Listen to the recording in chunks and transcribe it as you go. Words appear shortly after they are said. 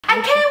I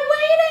can't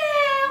wait it!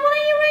 I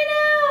wanna eat right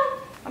now!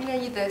 I'm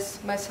gonna eat this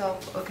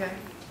myself, okay?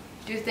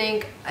 Do you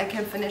think I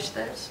can finish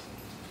this?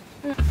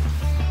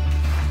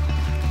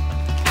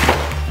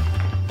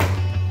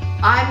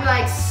 I'm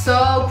like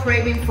so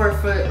craving for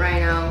food right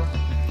now.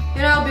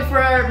 You know,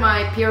 before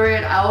my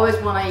period, I always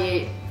wanna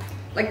eat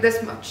like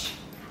this much.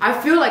 I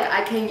feel like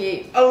I can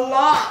eat a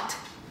lot.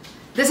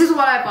 This is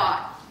what I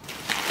bought.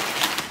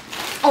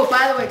 Oh,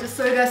 by the way, just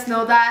so you guys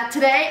know that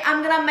today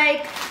I'm gonna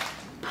make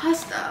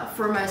pasta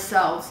for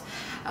myself.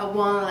 I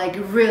want like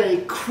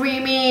really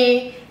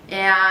creamy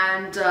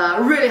and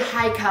really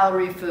high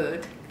calorie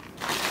food.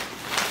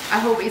 I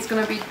hope it's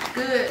gonna be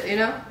good, you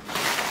know?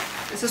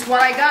 This is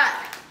what I got.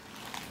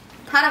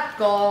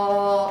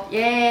 Taraco,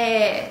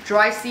 yeah.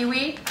 Dry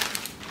seaweed.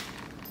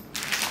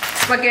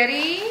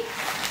 Spaghetti.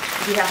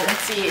 Yeah,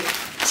 let's see.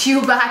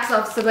 2 bags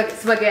of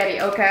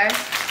spaghetti, okay?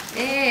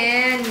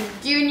 And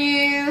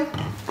gyunyu.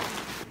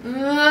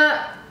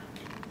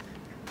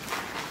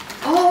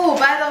 Oh,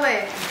 by the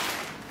way,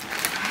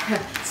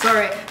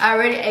 sorry, I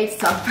already ate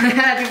some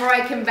before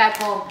I came back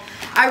home.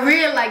 I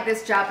really like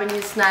this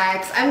Japanese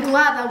snacks. I'm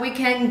glad that we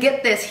can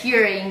get this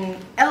here in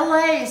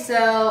LA.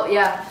 So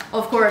yeah,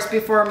 of course,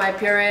 before my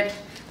period,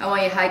 I want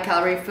to eat high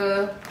calorie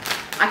food.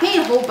 I can eat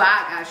a whole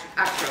bag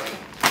actually.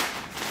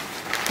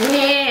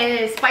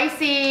 Yeah,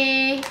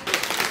 spicy.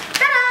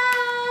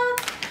 Ta-da!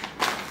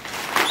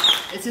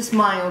 This is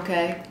mine,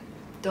 okay?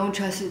 Don't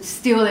try to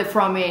steal it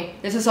from me.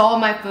 This is all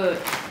my food.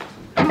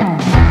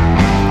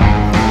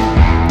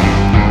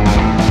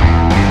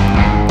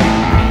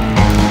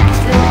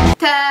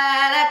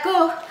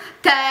 Tarako,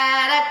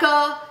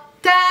 tarako,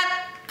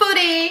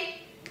 tappuri,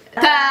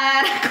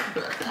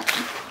 tarako.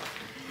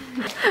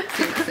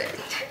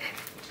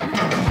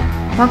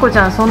 まこち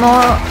ゃん、そ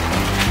の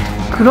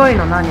黒い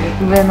の何？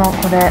上の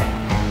これ。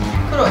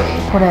黒い？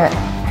これ。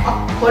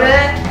あ、こ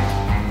れ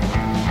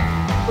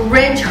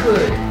Ranch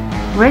hood.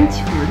 Ranch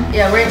hood?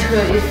 Yeah, ranch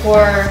hood is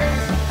for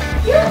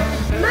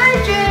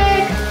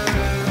magic.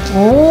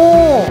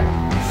 Oh.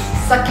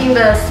 Sucking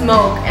the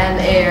smoke and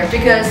air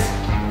because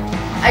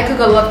I cook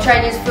a lot of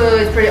Chinese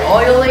food. It's pretty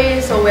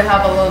oily, so we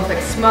have a lot of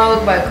like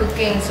smoke by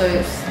cooking. So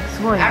it's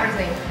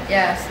everything.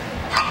 Yes.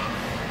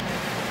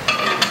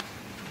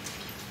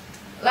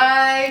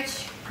 Light,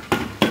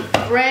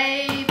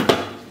 grape,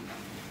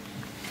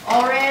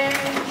 orange.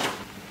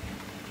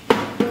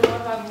 We will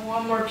have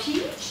one more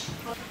peach.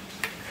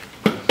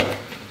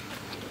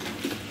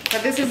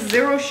 But this is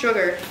 0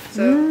 sugar,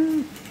 so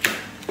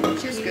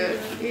which is good.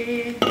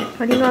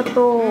 ありが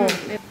とう。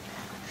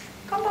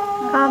乾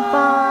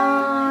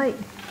杯。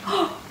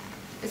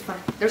It's fine.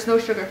 There's no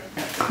sugar.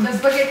 じゃあ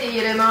スパゲッティ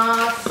入れ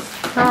ます。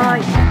はい。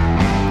う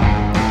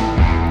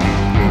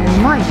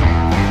まいね。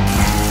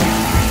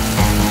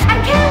I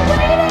can't wait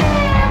it!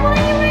 I wanna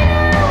eat right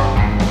now!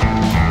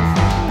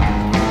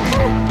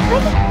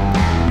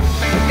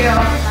 いくよ。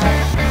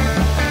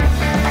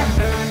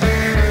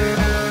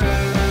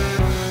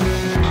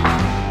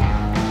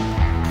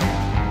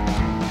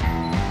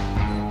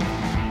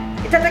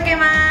いただき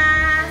ま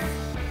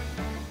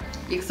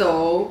す。いく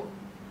ぞ。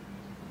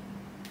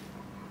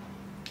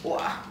う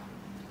わ。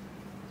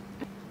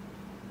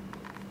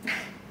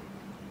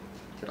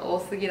ちょっと多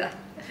すぎだ。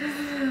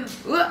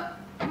うわ。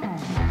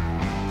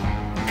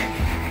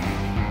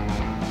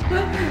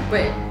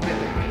Wait.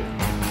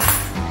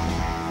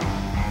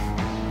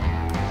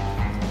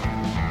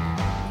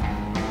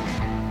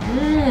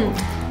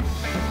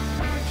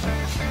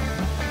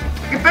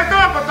 Rispetto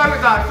alla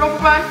patata, troppo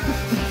bene.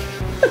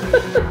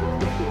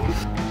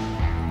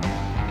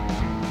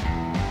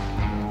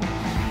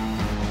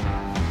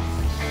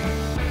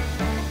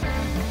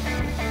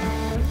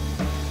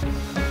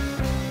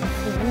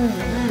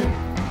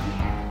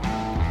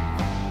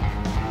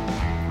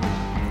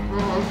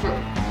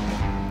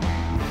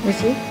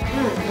 Is it?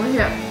 Oh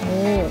yeah.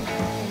 Oh.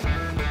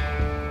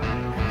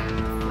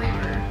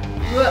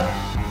 Flavor.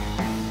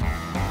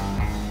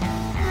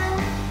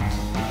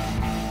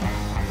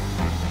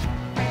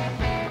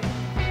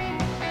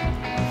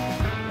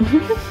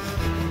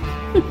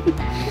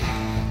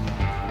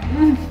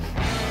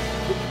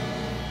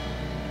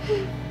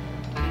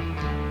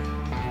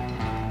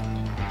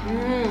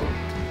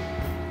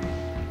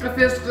 It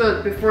feels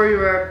good before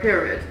your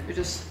period. You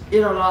just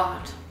eat a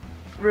lot.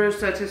 Really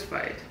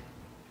satisfied.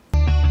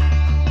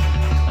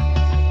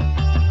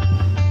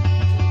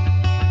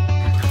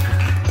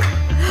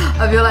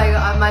 I feel like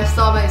my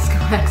stomach is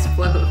gonna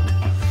explode.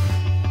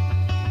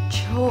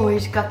 超美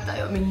味しかった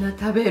よ。みんな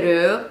食べ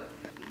る？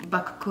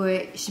爆食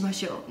いしま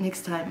しょう。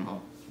Next time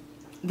も。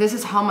This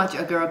is how much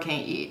a girl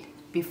can eat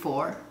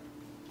before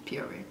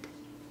period.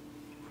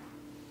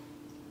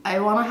 I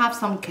wanna have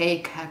some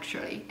cake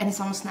actually and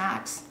some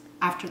snacks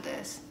after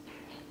this.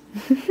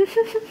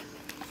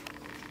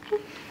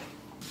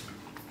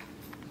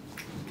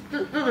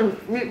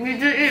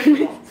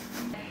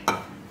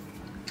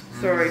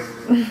 Sorry.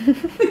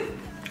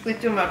 Way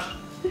too much.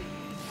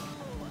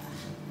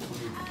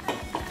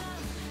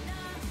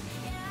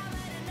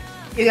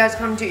 You guys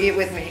come to eat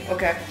with me,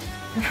 okay?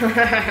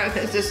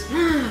 It's just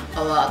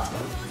a lot.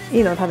 い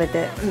いの食べ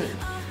て。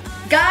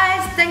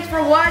Guys, thanks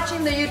for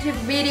watching the YouTube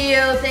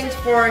video. Thanks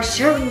for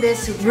sharing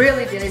this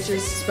really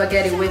delicious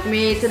spaghetti with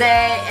me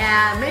today.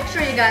 And make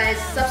sure you guys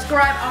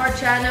subscribe our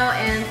channel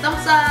and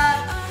thumbs up.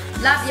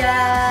 Love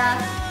ya.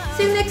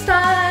 See you next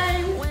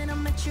time.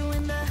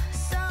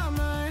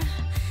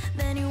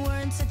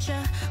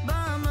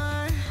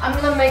 I'm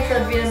gonna make the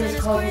Vietnamese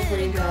coffee for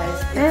you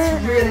guys.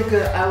 It's really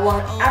good. I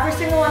want every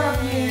single one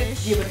of you to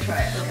give a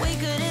try. Okay?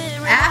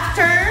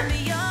 After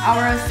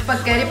our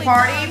spaghetti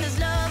party,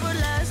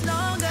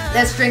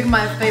 let's drink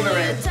my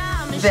favorite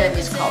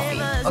Vietnamese coffee.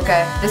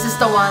 Okay, this is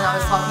the one I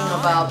was talking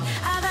about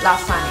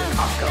last time in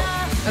Costco.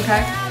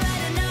 Okay,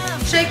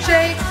 shake,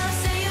 shake.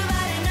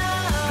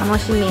 楽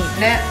しみ。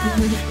ね。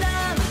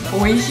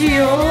美味しい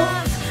よ。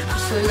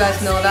So you guys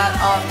know that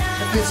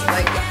if it's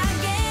like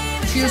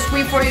too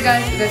sweet for you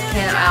guys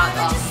can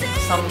add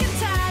some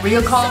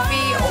real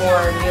coffee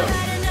or milk.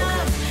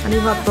 Okay. あり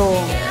がとう。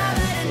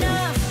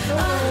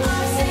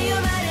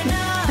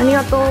あり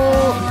がとう。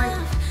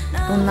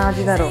どんな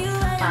味だろう。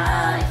乾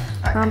杯。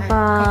乾杯。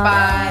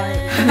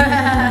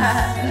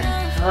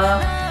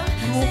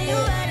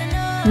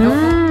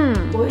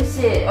美味し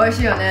い。美味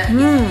しいよね。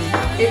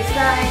It's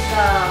like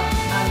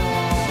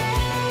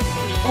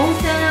温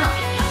泉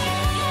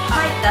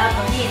入った後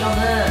に飲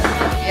む。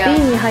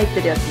瓶に入っ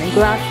てるやつね。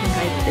グラスに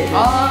入ってる。あ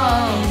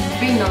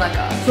あ、瓶の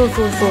中。そう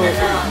そうそう。美味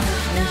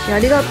しい。あ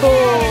りがとう。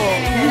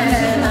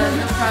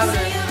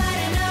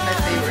My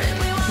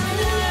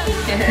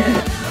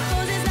favorite.